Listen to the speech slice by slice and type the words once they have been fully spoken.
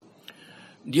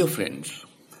Dear friends,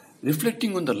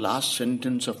 reflecting on the last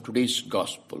sentence of today's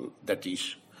gospel, that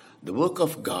is, the work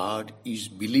of God is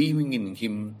believing in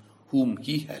Him whom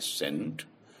He has sent,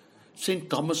 St.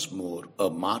 Thomas More,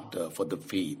 a martyr for the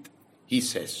faith, he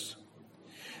says,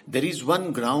 "There is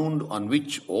one ground on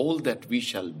which all that we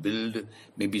shall build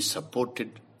may be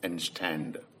supported and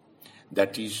stand.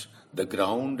 That is the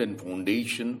ground and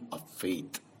foundation of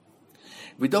faith.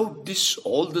 Without this,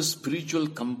 all the spiritual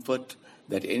comfort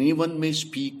that anyone may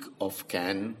speak of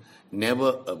can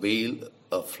never avail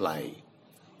a fly.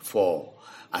 For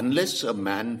unless a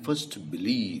man first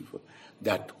believe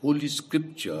that Holy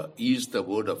Scripture is the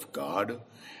Word of God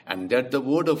and that the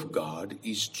Word of God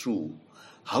is true,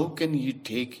 how can he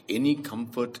take any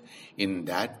comfort in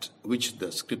that which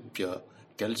the Scripture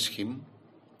tells him?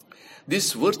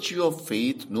 This virtue of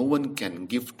faith no one can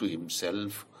give to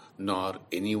himself nor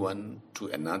anyone to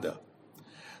another.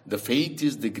 The faith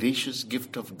is the gracious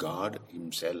gift of God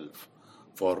Himself.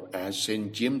 For as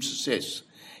St. James says,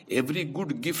 every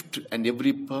good gift and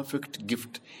every perfect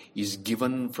gift is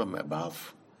given from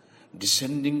above,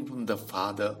 descending from the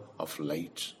Father of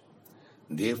lights.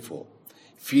 Therefore,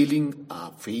 feeling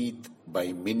our faith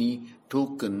by many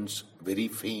tokens very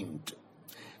faint,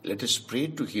 let us pray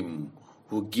to Him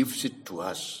who gives it to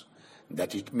us,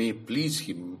 that it may please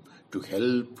Him to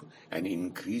help and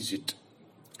increase it.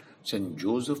 Saint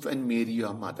Joseph and Mary,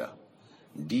 our Mother,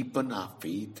 deepen our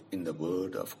faith in the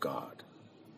Word of God.